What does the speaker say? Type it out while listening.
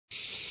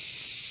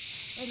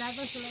Hello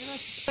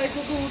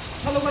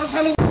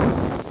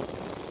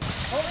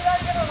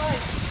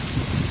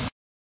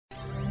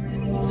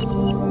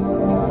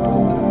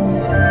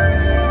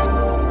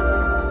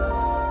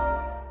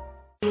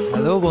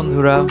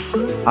বন্ধুরা,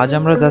 আজ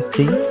আমরা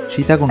যাচ্ছি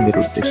সীতাকুণ্ডের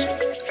উদ্দেশ্যে।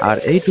 আর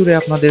এই ট্যুরে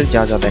আপনাদের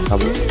যা যা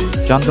দেখাবো: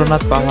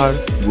 চন্দ্রনাথ পাহাড়,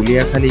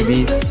 গুলিয়াখালী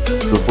বীচ,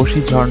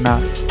 রূপসী ঝর্ণা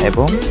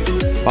এবং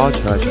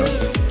বাওছড়া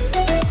ঝর্ণা।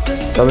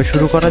 তবে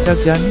শুরু করা যাক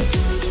জার্নি।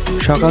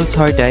 সকাল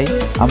 6টায়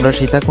আমরা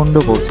সীতাকুণ্ড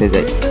পৌঁছে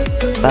যাই।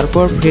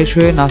 তারপর ফ্রেশ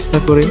হয়ে নাস্তা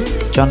করে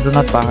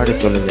চন্দ্রনাথ পাহাড়ে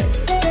চলে যাই।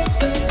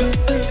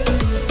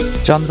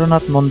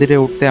 চন্দ্রনাথ মন্দিরে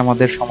উঠতে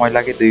আমাদের সময়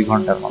লাগে 2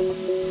 ঘন্টার মতো।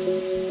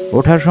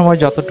 ওঠার সময়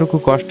যতটুকু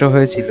কষ্ট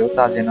হয়েছিল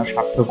তা যেন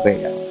সার্থক হয়ে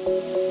গেল।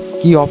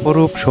 কি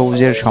অপরূপ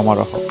সবুজের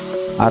সমারোহ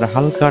আর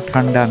হালকা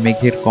ঠান্ডা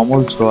মেঘের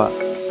কমল ছোঁয়া,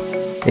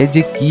 এই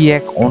যে কি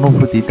এক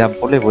অনুভূতি তা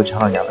বলে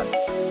বোঝানো যাবে না।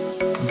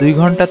 2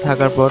 ঘন্টা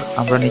থাকার পর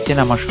আমরা নিচে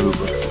নামা শুরু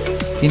করি,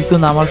 কিন্তু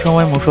নামার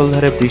সময়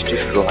মুষলধারে বৃষ্টি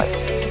শুরু হয়।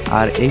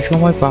 আর এই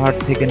সময় পাহাড়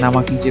থেকে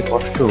নামা কি যে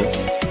কষ্ট,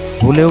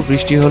 ভুলেও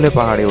বৃষ্টি হলে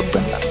পাহাড়ে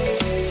উঠবেন না।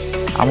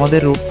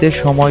 আমাদের উঠতে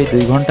সময়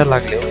 2 ঘন্টা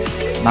লাগলেও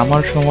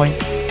নামার সময়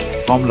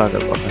কম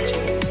লাগার কথা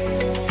ছিল,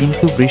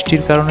 কিন্তু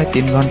বৃষ্টির কারণে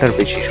 3 ঘন্টার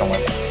বেশি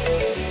সময় লাগে।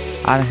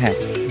 আর হ্যাঁ,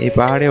 এই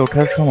পাহাড়ে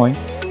ওঠার সময়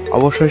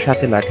অবশ্যই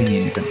সাথে লাঠি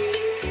নিয়ে নেবেন।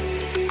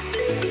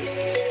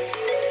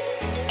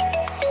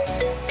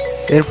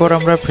 এরপর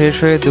আমরা ফ্রেশ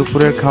হয়ে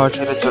দুপুরের খাওয়া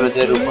ছেড়ে চলে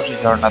যাই রূপসী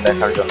ঝর্ণা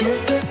দেখার জন্য।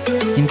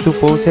 কিন্তু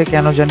পৌঁছে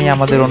কেন জানি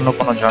আমাদের অন্য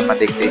কোনো ঝর্ণা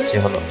দেখতে ইচ্ছে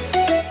হলো,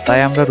 তাই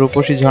আমরা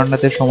রূপসী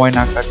ঝর্ণাতে সময়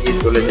না কাটিয়ে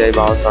চলে যাই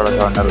বাওছড়া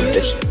ঝর্ণার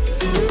উদ্দেশ্যে।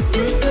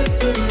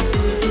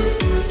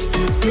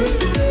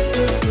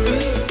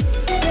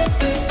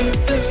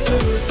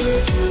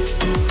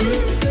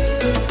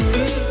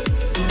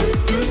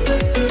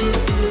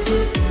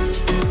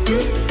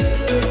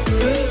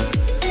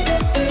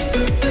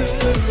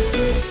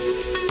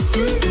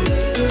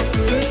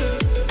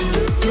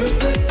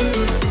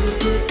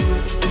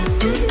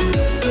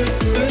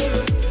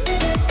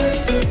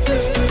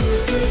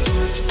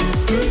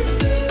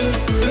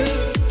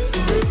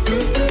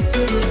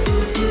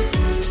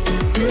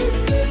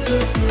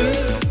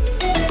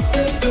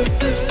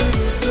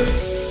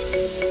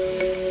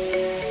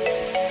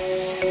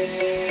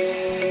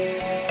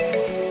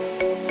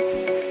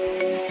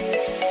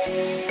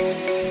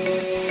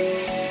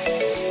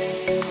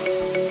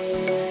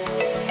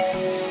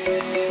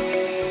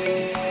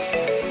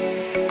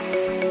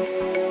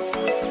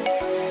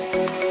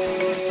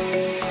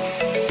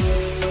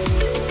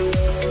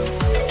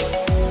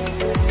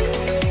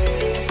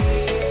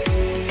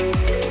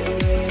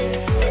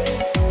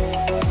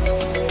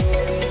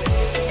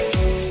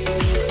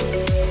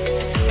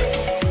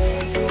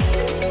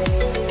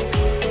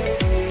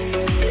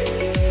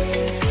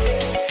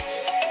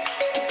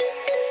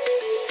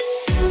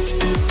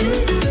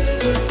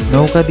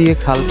 নৌকা দিয়ে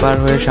খাল পার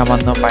হয়ে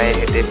সামান্য পায়ে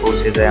হেঁটে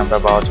পৌঁছে যাই আমরা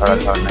বাওছড়া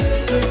ঝর্ণায়।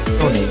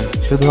 তো নেই,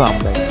 শুধু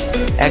আমরাই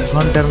 1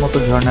 ঘন্টার মতো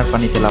ঝর্ণার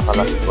পানিতে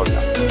লাফালাফি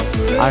করলাম।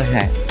 আর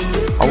হ্যাঁ,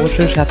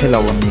 অবশ্যই সাথে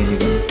লবণ নিয়ে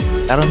নেবেন,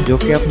 কারণ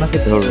জোকে আপনাকে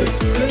ধরবে।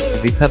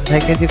 রিফাত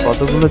ভাইকে যে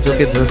কতগুলো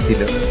জোকে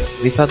ধরছিল,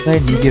 রিফাত ভাই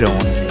নিজেরও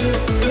মনে নেই।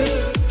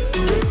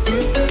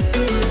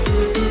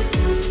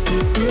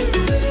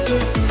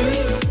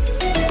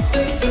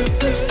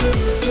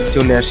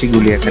 চলে আসি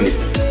গুলিয়াখালী।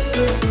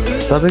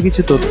 তবে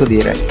কিছু তথ্য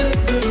দিয়ে রাখি,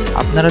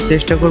 আপনারা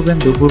চেষ্টা করবেন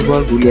দুপুর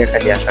পর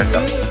গুলিয়াখালী আসার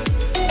জন্য,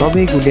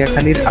 তবেই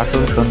গুলিয়াখালীর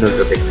আসল সৌন্দর্য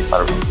দেখতে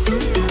পারবেন।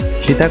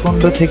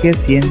 সীতাকুণ্ড থেকে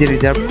সিএনজি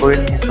রিজার্ভ করে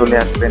নিয়ে চলে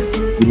আসবেন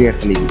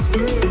গুলিয়াখালী বিচে।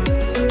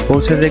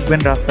 পৌঁছে দেখবেন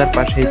রাস্তার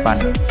পাশেই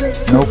পানি,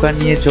 নৌকা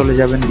নিয়ে চলে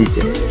যাবেন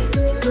বিচে।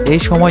 এই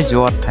সময়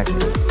জোয়ার থাকে,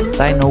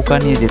 তাই নৌকা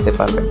নিয়ে যেতে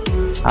পারবেন।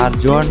 আর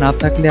জোয়ার না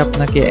থাকলে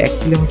আপনাকে 1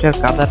 কিলোমিটার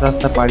কাদার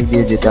রাস্তা পাড়ি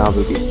দিয়ে যেতে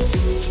হবে বিচে।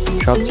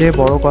 সবচেয়ে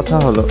বড় কথা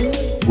হলো,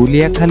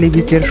 গুলিয়াখালী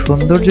বিচের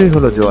সৌন্দর্যই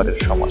হলো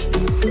জোয়ারের সময়।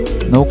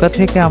 নৌকা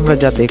থেকে আমরা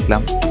যা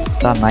দেখলাম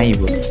তা নাই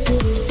বলে।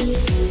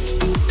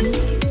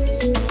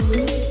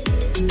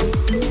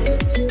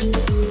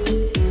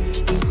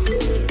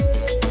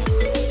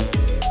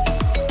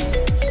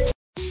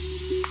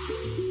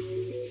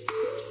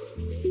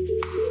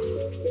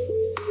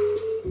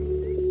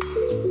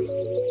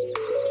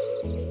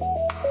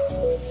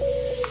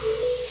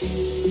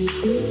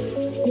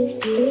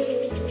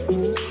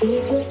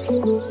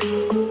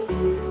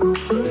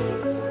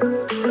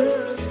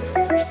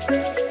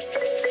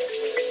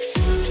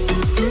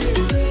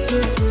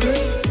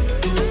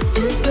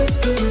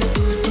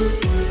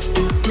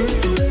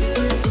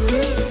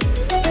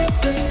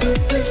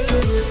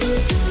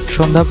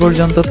 সন্ধ্যা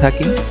পর্যন্ত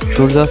থাকি,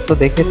 সূর্যাস্ত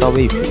দেখে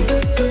তবেই ফিরি।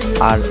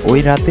 আর ওই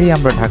রাতেই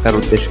আমরা ঢাকার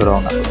উদ্দেশ্যে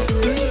রওনা করি।